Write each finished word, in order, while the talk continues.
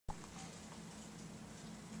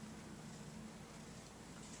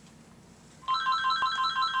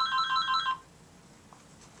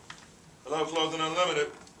Hello, Clothing Unlimited.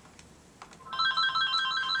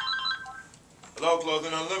 Hello,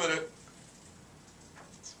 Clothing Unlimited.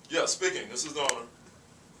 Yeah, speaking. This is the owner.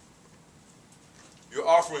 You're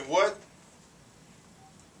offering what?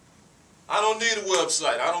 I don't need a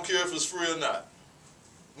website. I don't care if it's free or not.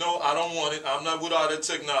 No, I don't want it. I'm not with all that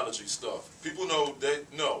technology stuff. People know that.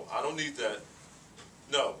 No, I don't need that.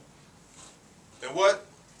 No. And what?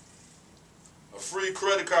 A free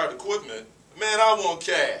credit card equipment? Man, I want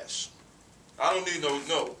cash. I don't need no.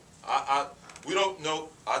 We don't know.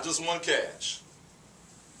 I just want cash.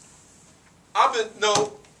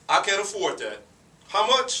 No, I can't afford that. How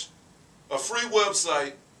much? A free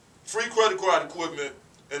website, free credit card equipment,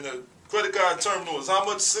 and the credit card terminal is how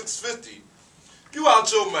much? $650. You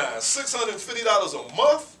out your mind. $650 a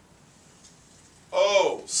month?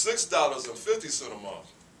 Oh, $6.50 a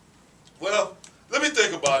month. Well, let me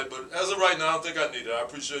think about it, but as of right now, I don't think I need it. I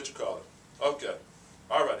appreciate you calling. Okay.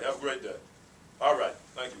 All right. Have a great day. All right.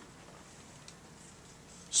 Thank you.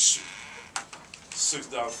 Shoot.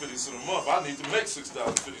 $6.50 a month. I need to make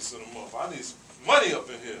 $6.50 a month. I need some money up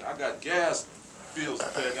in here. I got gas bills to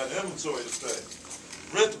pay. I got inventory to pay.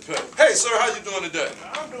 Rent to pay. Hey, sir, how you doing today?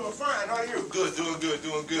 I'm doing fine. How are you? Good, doing good,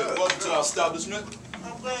 doing good. Welcome to our establishment.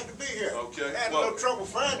 I'm glad to be here. Okay. I had a little trouble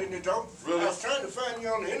finding it though. Really? I was trying to find you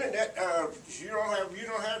on the internet. You don't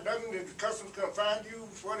have nothing that the customers can find you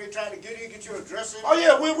before they try to get your address in. Oh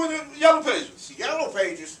yeah, we're in Yellow Pages. Yellow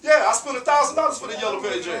Pages. Yeah, I spent $1,000 for the Yellow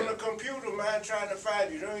Page On ad. the computer, man, trying to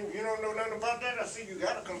find you. You don't know nothing about that. I see you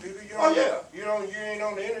got a computer. Oh yeah. You ain't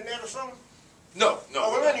on the internet or something. No.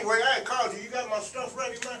 Oh, well, anyway, I ain't called you. You got my stuff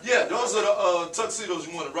ready, man? Yeah, those are the tuxedos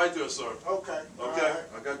you wanted right there, sir. Okay. Okay. Right.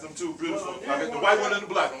 I got them two beautiful. Well, I got the white one and the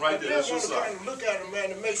black one right there. That's your I size. kind of look at them, man,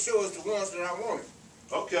 to make sure it's the ones that I wanted.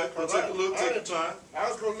 Okay. Well, take a look. Take your time. I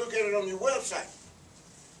was going to look at it on your website.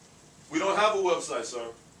 We don't have a website, sir.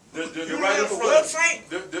 They're You right in have a front.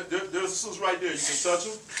 website? There's some right there. You can touch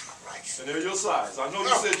them, and they're your size. I know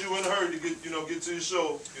you said you were in a hurry to get to your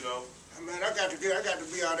show. Man, I got to be out there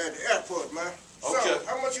at the airport, man. Okay. So,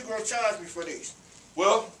 how much you gonna charge me for these?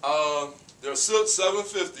 Well, they're still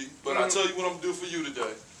 $750, but I tell you what I'm gonna do for you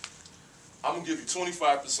today. I'm gonna give you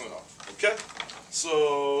 25% off. Okay?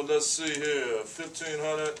 So let's see here,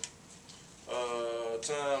 1,500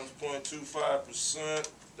 times 0.25%.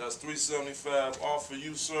 That's $375 off for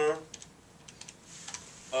you, sir.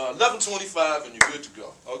 $11.25, and you're good to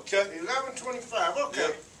go. Okay? $11.25. Okay.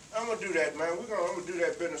 Yep. I'm gonna do that, man. I'm gonna do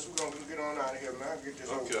that business. We're gonna get on out of here, man. Get this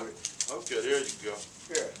over with. Okay, there you go.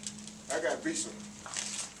 Yeah, I got Visa.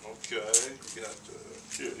 Okay, you got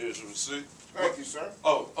here's your receipt. Thank you, sir.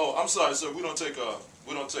 Oh, I'm sorry, sir. We don't take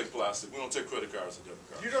plastic. We don't take credit cards and debit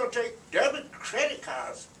cards. You don't take debit credit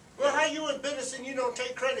cards? Well, how you in business and you don't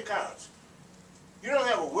take credit cards? You don't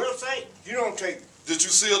have a website? You don't take... Did you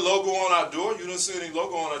see a logo on our door? You didn't see any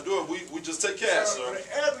logo on our door. We just take cash, sir.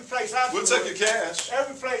 Every place I do we'll take your cash.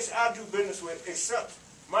 Every place I do business with except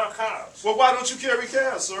my cards. Well, why don't you carry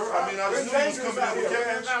cash, sir? I mean, I just knew you was coming in with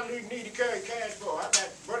cash. I need to carry cash for. I got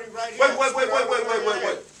money right here.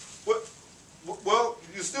 Wait. What? Well,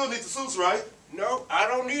 you still need the suits, right? No, I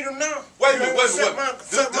don't need them now. Wait. My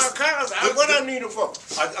cards. What I need them for?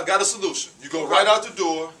 I got a solution. You go right out the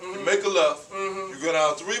door. You make a left. You go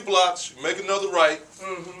down 3 blocks. You make another right.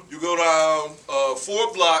 You go down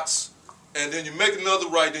 4 blocks. And then you make another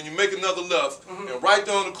right, then you make another left, and right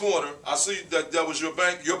there on the corner, I see that was your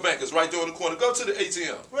bank. Your bank is right there on the corner. Go to the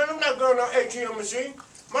ATM. Well, I'm not going to ATM machine.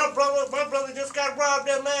 My brother just got robbed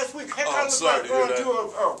there last week. Heck, I'm sorry to hear that. going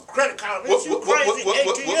to a credit card. You crazy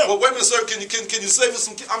ATM. Well, wait a minute, sir. Can you save us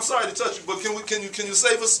some? I'm sorry to touch you, but can you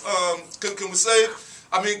save us? Can we save?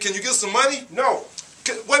 I mean, can you get some money? No.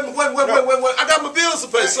 Wait. I got my bills to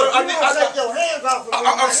pay, sir. I take your hands off of me.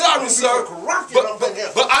 I'm sorry, sir.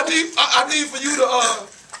 But I need for you to.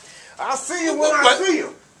 I'll see you when I see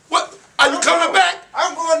you. What? Are you coming back?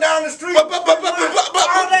 I'm going down the street. All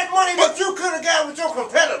that money that you could have got with your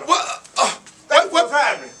competitor. That's what's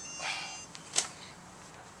happening.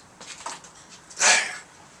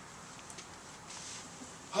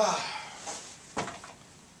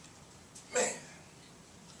 Man.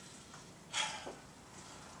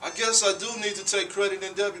 I guess I do need to take credit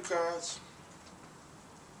and debit cards.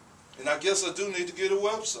 And I guess I do need to get a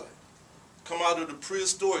website. Come out of the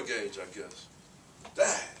prehistoric age, I guess.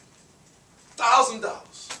 Dang. $1,000.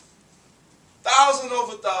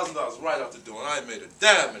 Over $1,000 right out the door. And I ain't made a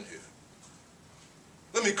dime in here.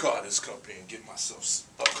 Let me call this company and get myself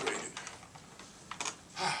upgraded.